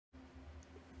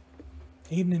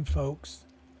Evening folks,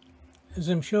 as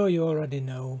I'm sure you already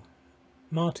know,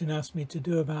 Martin asked me to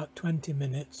do about 20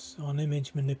 minutes on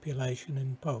image manipulation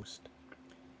in post.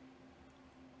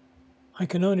 I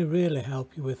can only really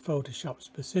help you with Photoshop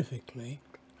specifically,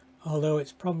 although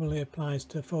it probably applies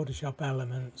to Photoshop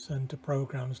Elements and to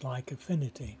programs like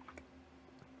Affinity.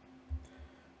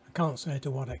 I can't say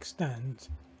to what extent,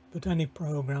 but any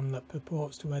program that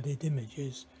purports to edit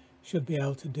images should be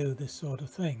able to do this sort of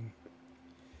thing.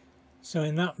 So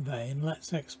in that vein,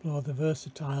 let's explore the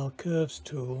versatile Curves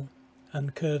tool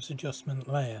and Curves adjustment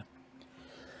layer.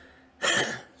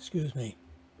 Excuse me.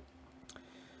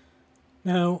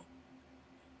 Now,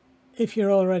 if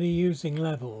you're already using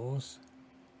levels,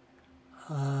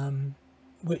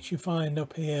 which you find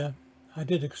up here, I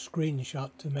did a screenshot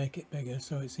to make it bigger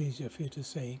so it's easier for you to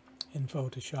see in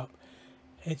Photoshop.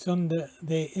 It's under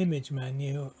the image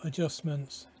menu,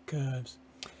 adjustments, curves.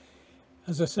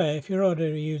 As I say, if you're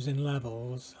already using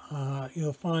levels,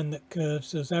 you'll find that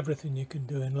curves does everything you can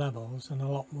do in levels and a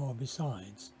lot more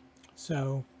besides.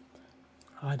 So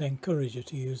I'd encourage you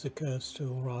to use the curves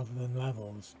tool rather than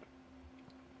levels.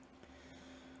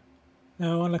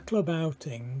 Now, on a club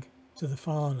outing to the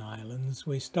Farne Islands,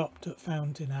 we stopped at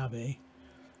Fountain Abbey.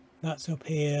 That's up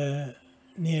here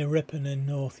near Ripon in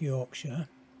North Yorkshire,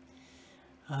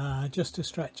 just to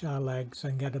stretch our legs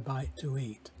and get a bite to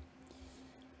eat.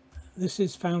 This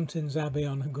is Fountains Abbey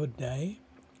on a good day,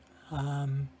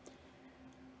 but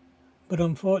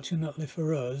unfortunately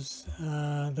for us,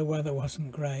 the weather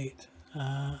wasn't great,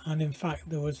 and in fact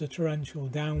there was a torrential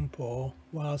downpour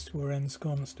whilst we were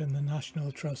ensconced in the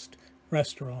National Trust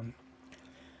restaurant.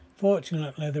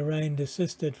 Fortunately, the rain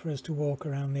desisted for us to walk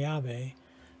around the Abbey,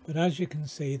 but as you can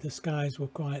see, the skies were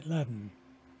quite leaden.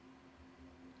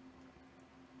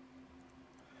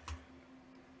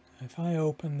 If I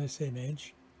open this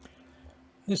image,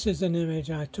 this is an image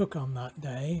I took on that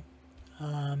day.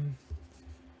 Can't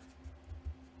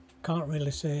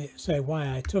really say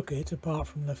why I took it, apart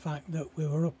from the fact that we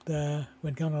were up there,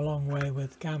 we'd gone a long way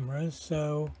with cameras,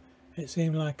 so it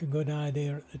seemed like a good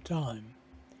idea at the time.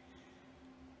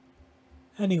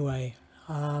 Anyway,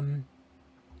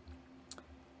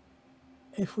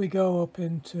 if we go up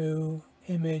into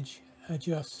Image,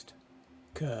 Adjust,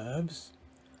 Curves,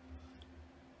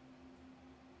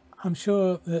 I'm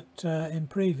sure that in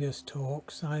previous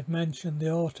talks I've mentioned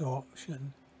the auto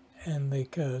option in the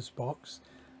curves box,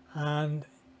 and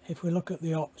if we look at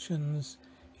the options,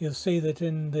 you'll see that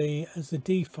as the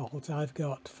default I've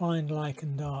got Find Light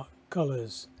and Dark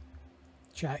Colours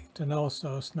checked, and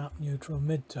also Snap Neutral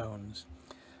Midtones,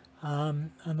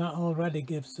 and that already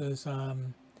gives us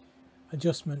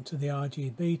adjustment to the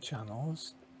RGB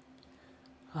channels,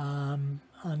 and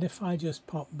if I just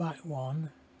pop back one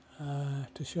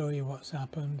to show you what's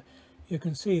happened, you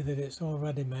can see that it's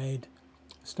already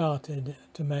started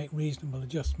to make reasonable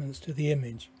adjustments to the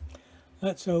image.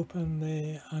 Let's open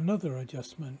another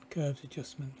adjustment, curves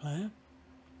adjustment layer.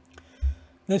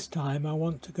 This time I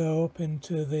want to go up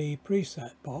into the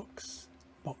preset boxes,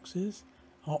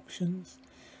 options,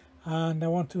 and I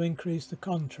want to increase the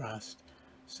contrast.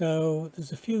 So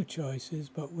there's a few choices,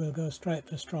 but we'll go straight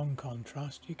for strong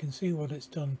contrast. You can see what it's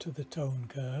done to the tone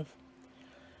curve.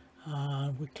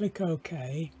 We click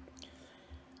OK,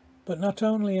 but not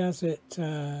only has it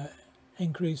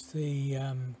increased the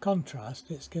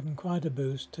contrast, it's given quite a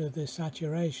boost to the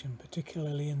saturation,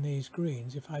 particularly in these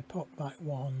greens. If I pop back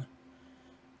one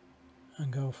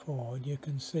and go forward, you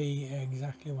can see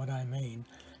exactly what I mean.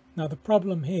 Now the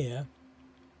problem here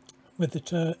with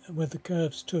the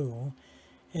curves tool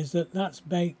is that that's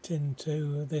baked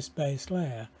into this base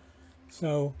layer,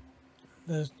 so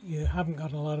you haven't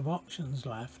got a lot of options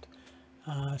left.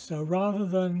 So rather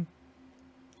than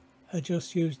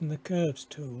adjust using the curves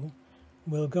tool,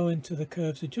 we'll go into the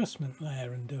curves adjustment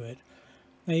layer and do it.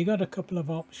 Now you've got a couple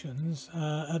of options.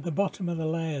 At the bottom of the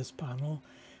layers panel,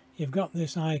 you've got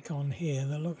this icon here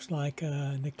that looks like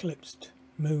an eclipsed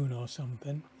moon or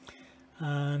something,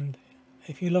 and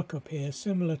if you look up here,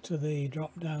 similar to the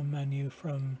drop down menu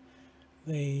from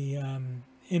the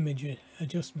image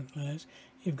adjustment layers,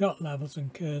 you've got levels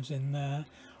and curves in there,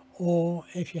 or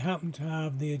if you happen to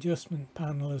have the adjustment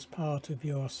panel as part of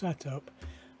your setup,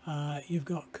 you've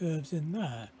got curves in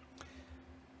there.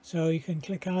 So you can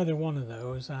click either one of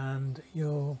those and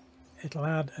it'll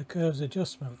add a curves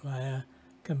adjustment layer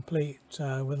complete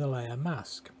with a layer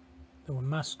mask. They were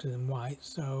masked in white,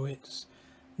 so it's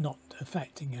not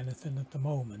affecting anything at the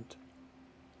moment.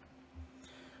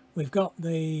 We've got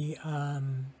the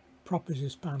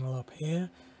properties panel up here.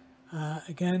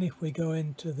 Again, if we go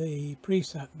into the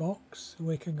preset box,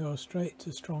 we can go straight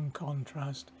to strong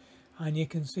contrast, and you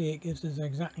can see it gives us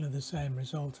exactly the same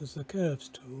result as the curves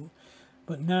tool,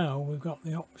 but now we've got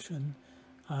the option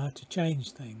to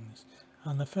change things.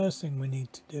 And the first thing we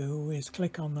need to do is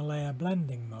click on the layer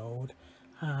blending mode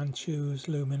and choose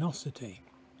luminosity.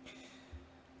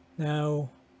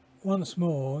 Now once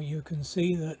more you can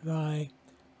see that by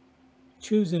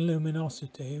choosing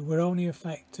luminosity we're only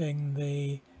affecting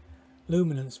the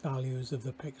luminance values of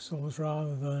the pixels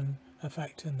rather than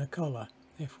affecting the colour.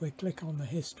 If we click on the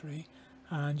history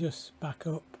and just back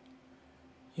up,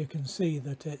 you can see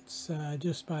that it's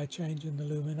just by changing the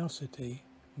luminosity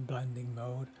blending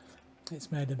mode,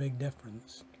 it's made a big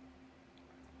difference.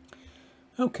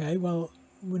 Okay, well,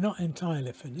 we're not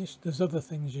entirely finished. There's other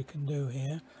things you can do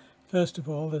here. First of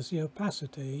all, there's the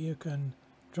opacity. You can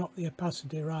drop the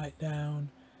opacity right down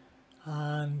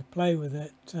and play with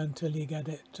it until you get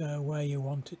it where you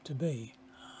want it to be.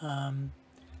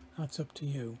 That's up to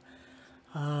you.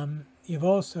 You've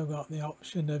also got the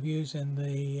option of using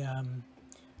the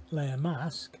layer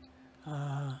mask.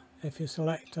 If you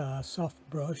select a soft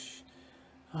brush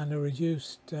and a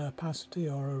reduced opacity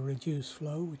or a reduced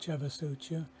flow, whichever suits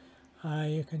you,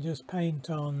 you can just paint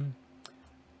on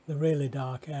the really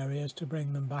dark areas to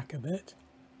bring them back a bit,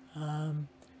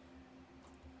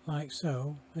 like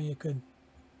so, and you could,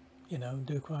 you know,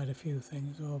 do quite a few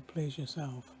things or please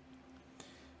yourself.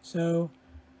 So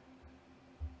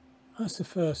that's the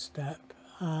first step,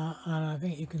 and I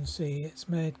think you can see it's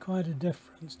made quite a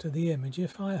difference to the image.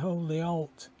 If I hold the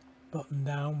Alt button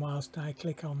down whilst I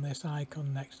click on this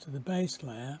icon next to the base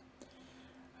layer,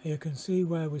 you can see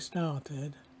where we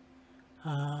started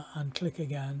and click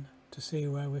again to see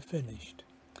where we finished.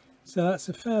 So that's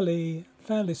a fairly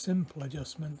simple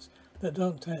adjustments that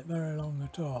don't take very long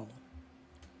at all.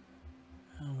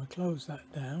 And we'll close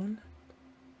that down.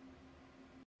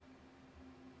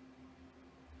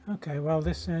 Okay, well,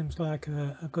 this seems like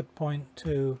a good point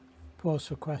to pause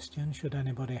for questions should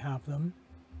anybody have them.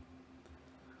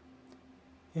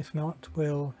 If not,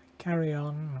 we'll carry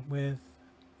on with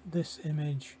this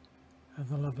image of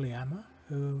the lovely Emma,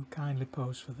 who kindly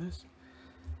posed for this.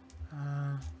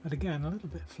 But again, a little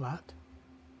bit flat,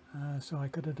 so I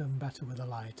could have done better with the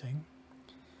lighting.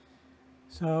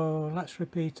 So let's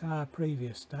repeat our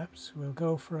previous steps. We'll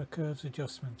go for a curves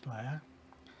adjustment layer,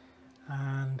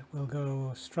 and we'll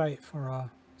go straight for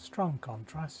a strong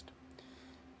contrast,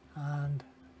 and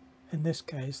in this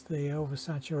case the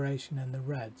oversaturation in the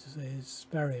reds is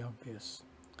very obvious,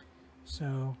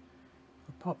 so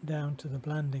we'll pop down to the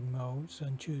blending modes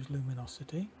and choose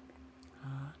luminosity,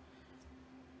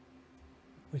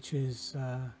 which is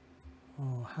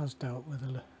or has dealt with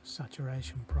a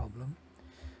saturation problem.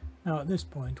 Now at this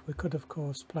point we could of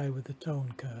course play with the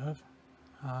tone curve.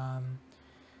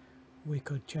 We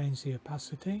could change the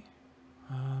opacity,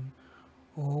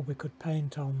 or we could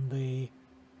paint on the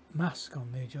mask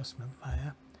on the adjustment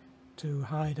layer to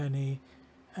hide any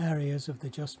areas of the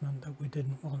adjustment that we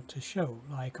didn't want to show,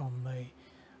 like on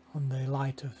the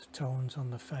lighter tones on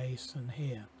the face and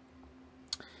here.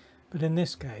 But in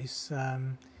this case,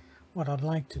 what I'd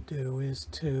like to do is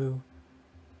to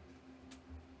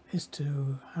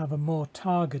have a more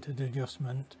targeted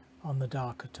adjustment on the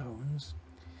darker tones.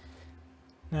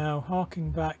 Now,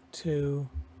 harking back to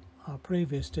our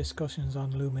previous discussions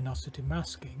on luminosity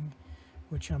masking,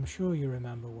 which I'm sure you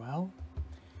remember well,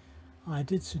 I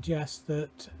did suggest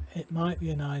that it might be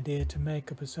an idea to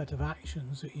make up a set of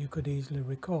actions that you could easily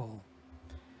recall.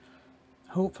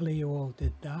 Hopefully you all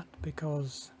did that,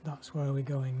 because that's where we're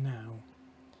going now.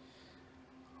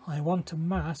 I want a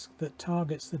mask that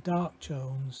targets the dark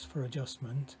tones for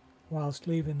adjustment whilst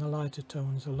leaving the lighter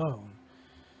tones alone.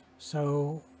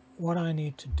 So what I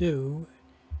need to do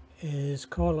is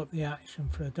call up the action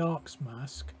for a darks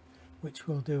mask, which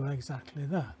will do exactly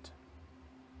that.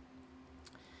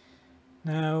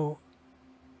 Now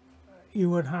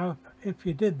you would have, if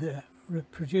you did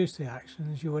produce the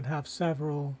actions, you would have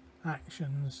several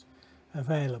actions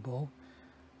available.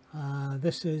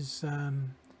 This is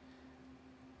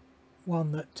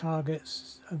one that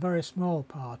targets a very small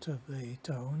part of the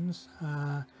tones,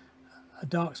 a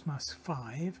darks mask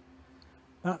 5.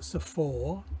 That's the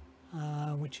 4,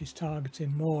 which is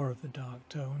targeting more of the dark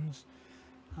tones,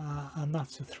 and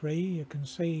that's a 3. You can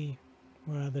see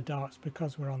where the darks,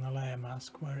 because we're on the layer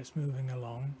mask, where it's moving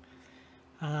along,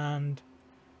 and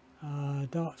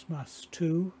darks mask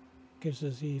 2 gives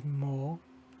us even more,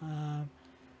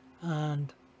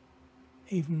 and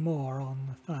even more on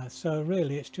the first. So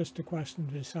really it's just a question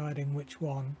of deciding which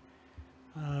one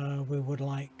we would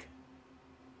like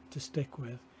to stick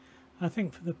with. I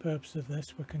think for the purpose of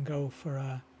this we can go for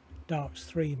a darks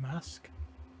 3 mask,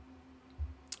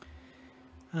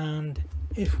 And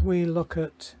if we look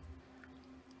at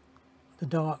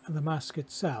the mask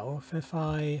itself, if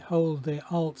I hold the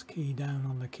Alt key down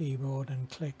on the keyboard and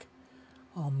click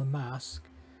on the mask,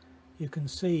 you can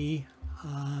see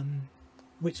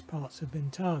which parts have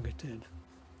been targeted.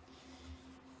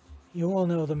 You all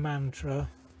know the mantra,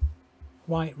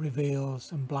 white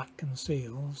reveals and black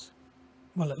conceals.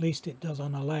 Well, at least it does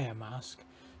on a layer mask.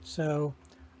 So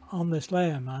on this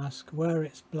layer mask, where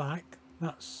it's black,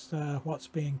 that's what's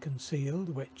being concealed,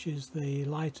 which is the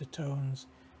lighter tones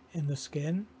in the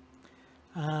skin,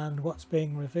 and what's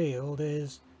being revealed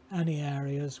is any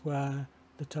areas where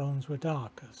the tones were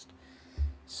darkest.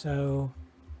 So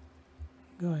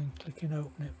go and click and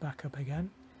open it back up again,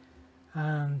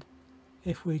 and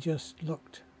if we just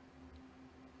looked,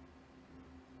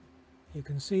 you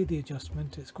can see the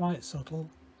adjustment. It's quite subtle,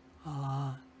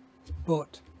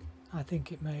 but I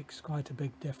think it makes quite a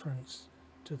big difference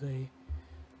to the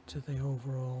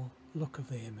overall look of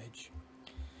the image.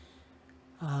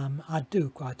 I'd do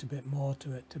quite a bit more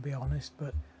to it, to be honest,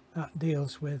 but that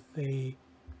deals with the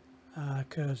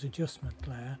curves adjustment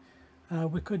layer.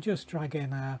 We could just drag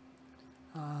in a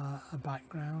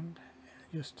background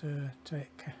just to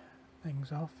take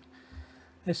things off.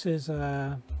 This is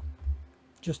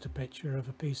just a picture of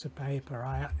a piece of paper.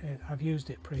 I've used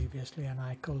it previously and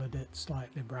I coloured it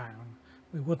slightly brown.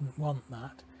 We wouldn't want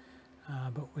that,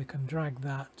 but we can drag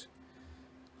that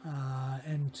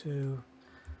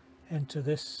into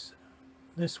this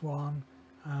one,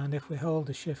 and if we hold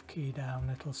the shift key down,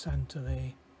 it'll centre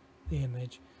the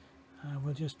image.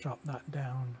 We'll just drop that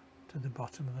down to the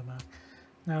bottom of the map.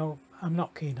 Now I'm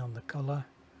not keen on the colour,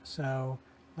 so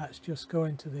let's just go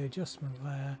into the adjustment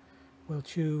layer. We'll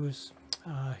choose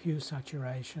hue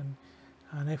saturation,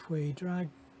 and if we drag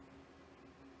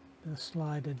the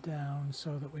slider down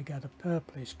so that we get a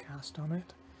purplish cast on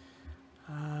it,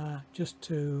 just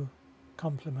to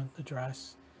complement the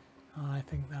dress, I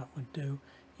think that would do.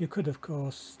 You could of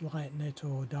course lighten it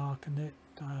or darken it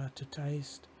to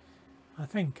taste. I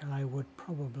think I would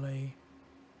probably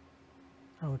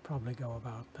go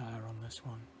about there on this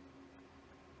one.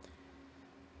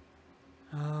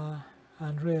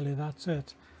 And really that's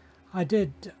it.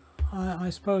 I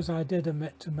suppose I did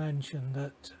omit to mention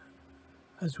that,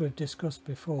 as we've discussed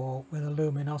before with a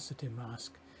luminosity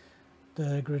mask,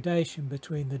 the gradation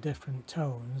between the different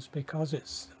tones, because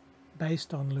it's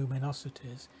based on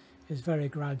luminosities, is very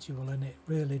gradual, and it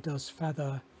really does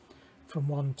feather from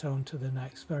one tone to the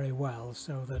next very well,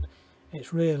 so that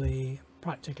it's really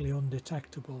practically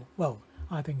undetectable. Well,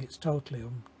 I think it's totally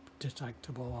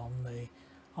undetectable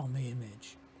on the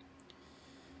image.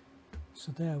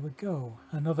 So there we go.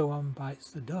 Another one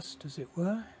bites the dust, as it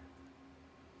were.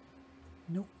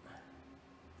 Nope.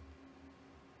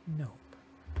 Nope.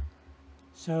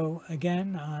 So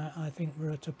again, I think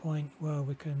we're at a point where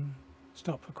we can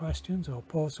stop for questions or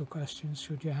pause for questions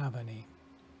should you have any.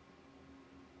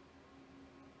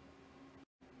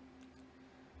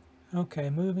 Okay,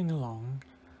 moving along.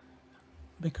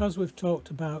 Because we've talked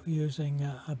about using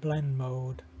a blend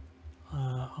mode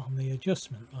on the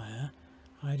adjustment layer,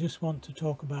 I just want to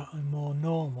talk about a more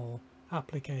normal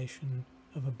application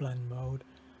of a blend mode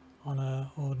on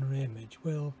an ordinary image.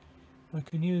 We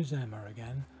can use Emma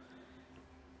again.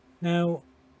 Now,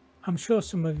 I'm sure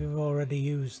some of you have already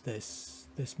used this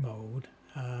mode.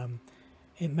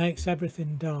 It makes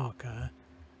everything darker,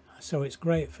 so it's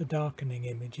great for darkening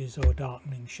images or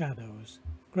darkening shadows.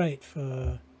 Great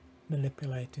for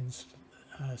manipulating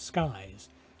skies.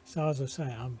 So as I say,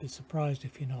 I'd be surprised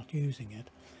if you're not using it.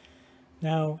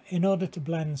 Now, in order to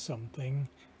blend something,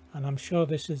 and I'm sure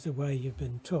this is the way you've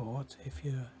been taught if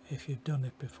you've done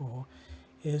it before,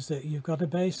 is that you've got a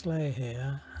base layer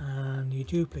here and you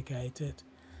duplicate it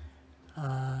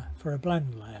for a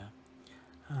blend layer.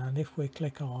 And if we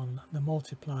click on the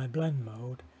multiply blend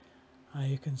mode,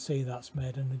 you can see that's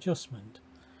made an adjustment.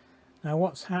 Now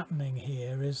what's happening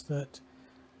here is that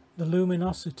the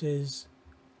luminosities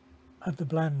of the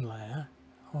blend layer,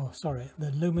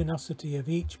 the luminosity of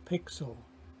each pixel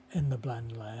in the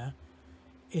blend layer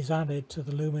is added to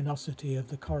the luminosity of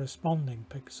the corresponding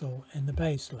pixel in the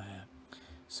base layer.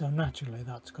 So naturally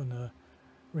that's going to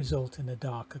result in a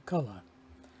darker colour.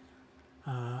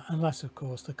 Unless of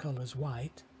course the colour's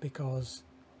white, because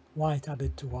white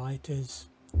added to white is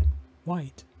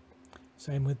white.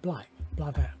 Same with black.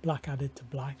 Black added to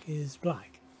black is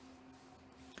black.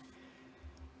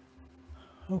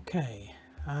 Okay,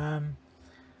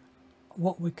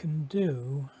 what we can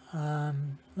do,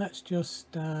 let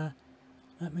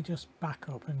me just back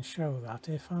up and show that.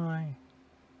 If I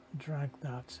drag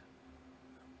that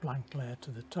blank layer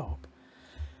to the top,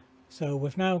 so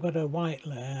we've now got a white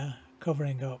layer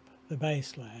covering up the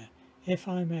base layer. If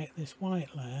I make this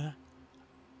white layer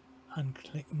and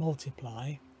click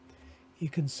multiply, you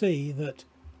can see that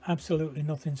absolutely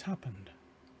nothing's happened.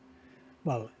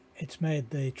 Well, it's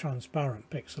made the transparent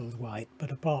pixels white,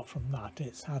 but apart from that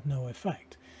it's had no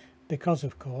effect, because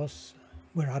of course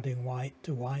we're adding white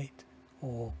to white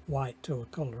or white to a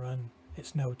colour and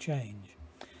it's no change.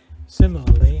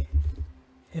 Similarly,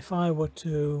 if I were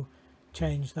to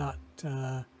change that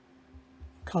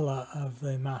colour of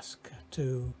the mask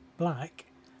to black,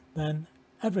 then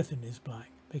everything is black,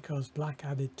 because black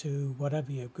added to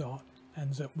whatever you've got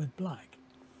ends up with black.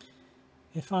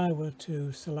 If I were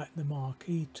to select the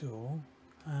marquee tool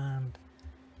and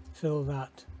fill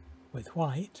that with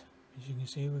white, as you can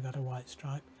see we've got a white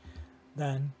stripe,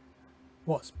 then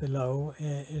what's below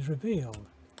is revealed,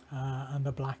 and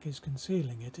the black is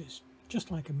concealing it. It's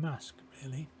just like a mask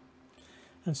really.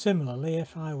 And similarly,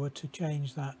 if I were to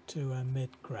change that to a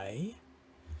mid-grey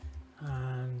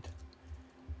and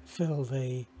fill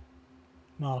the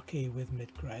marquee with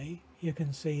mid-grey, you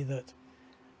can see that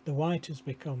the white has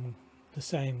become the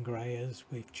same grey as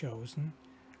we've chosen,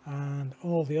 and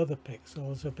all the other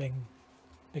pixels have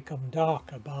become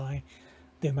darker by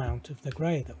the amount of the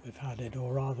grey that we've added,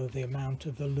 or rather the amount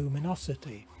of the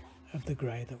luminosity of the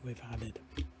grey that we've added.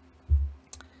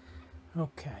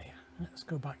 Okay, let's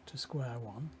go back to square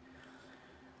one.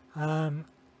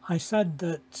 I said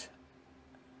that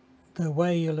the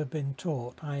way you'll have been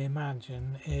taught, I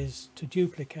imagine, is to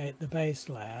duplicate the base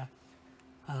layer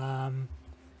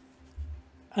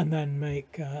and then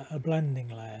make a blending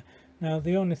layer. Now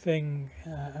the only thing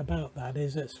about that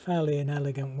is it's a fairly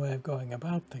inelegant way of going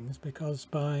about things, because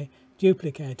by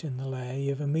duplicating the layer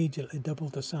you've immediately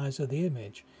doubled the size of the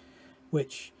image,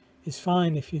 which is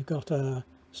fine if you've got a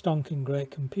stonking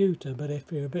great computer, but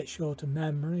if you're a bit short of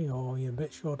memory or you're a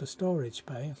bit short of storage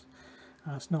space,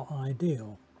 that's not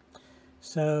ideal.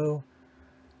 So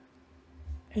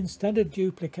instead of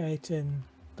duplicating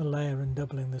the layer and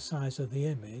doubling the size of the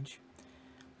image,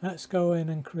 let's go in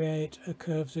and create a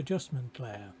curves adjustment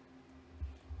layer.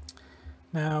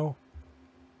 Now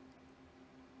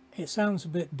it sounds a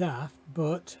bit daft,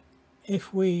 but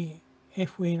if we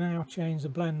now change the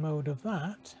blend mode of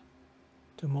that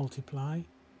to multiply,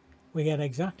 we get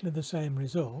exactly the same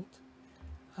result,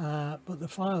 but the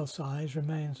file size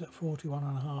remains at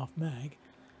 41.5 meg.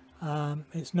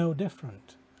 It's no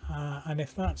different, and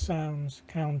if that sounds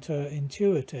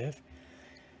counterintuitive,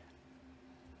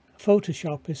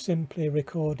 Photoshop is simply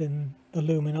recording the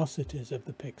luminosities of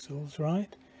the pixels,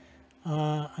 right?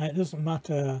 It doesn't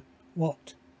matter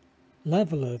what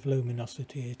level of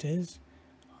luminosity it is,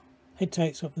 it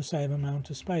takes up the same amount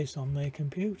of space on the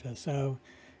computer. So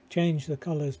change the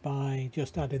colours by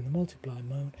just adding the multiply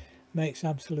mode makes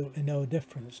absolutely no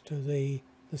difference to the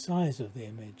size of the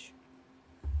image.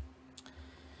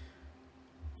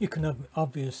 You can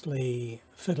obviously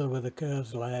fiddle with the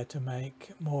curves layer to make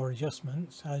more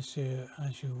adjustments as you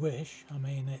wish. I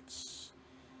mean, it's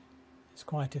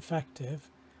quite effective,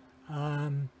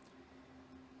 and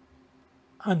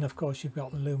of course you've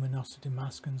got the luminosity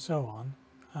mask and so on.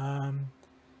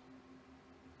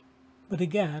 But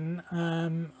again,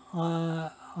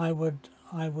 I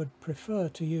would prefer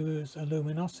to use a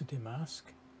luminosity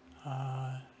mask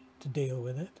to deal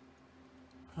with it.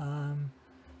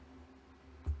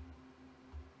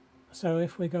 So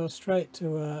if we go straight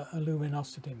to a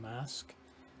luminosity mask,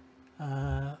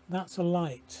 that's a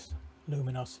light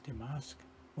luminosity mask,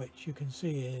 which you can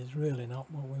see is really not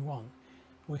what we want.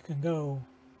 We can go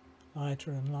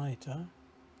lighter and lighter,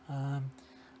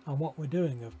 and what we're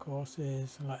doing of course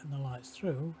is letting the lights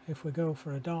through. If we go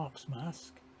for a darks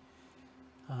mask,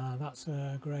 that's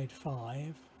a grade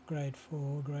 5, grade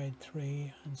 4, grade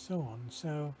 3 and so on.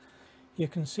 So you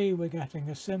can see we're getting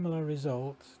a similar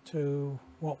result to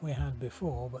what we had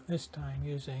before, but this time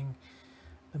using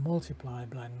the multiply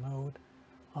blend mode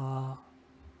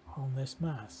on this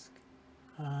mask.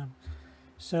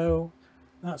 So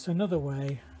that's another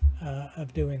way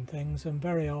of doing things, and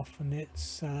very often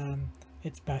it's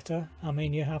better. I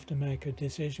mean, you have to make a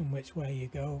decision which way you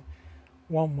go.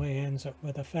 One way ends up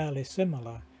with a fairly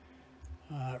similar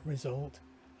result,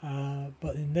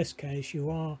 but in this case you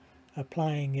are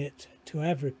applying it to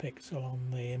every pixel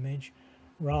on the image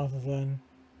rather than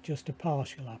just a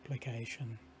partial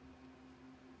application.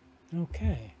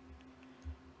 Okay,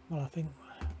 well I think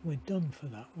we're done for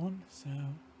that one, so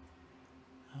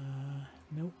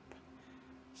nope.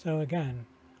 So again,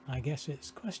 I guess it's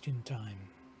question time.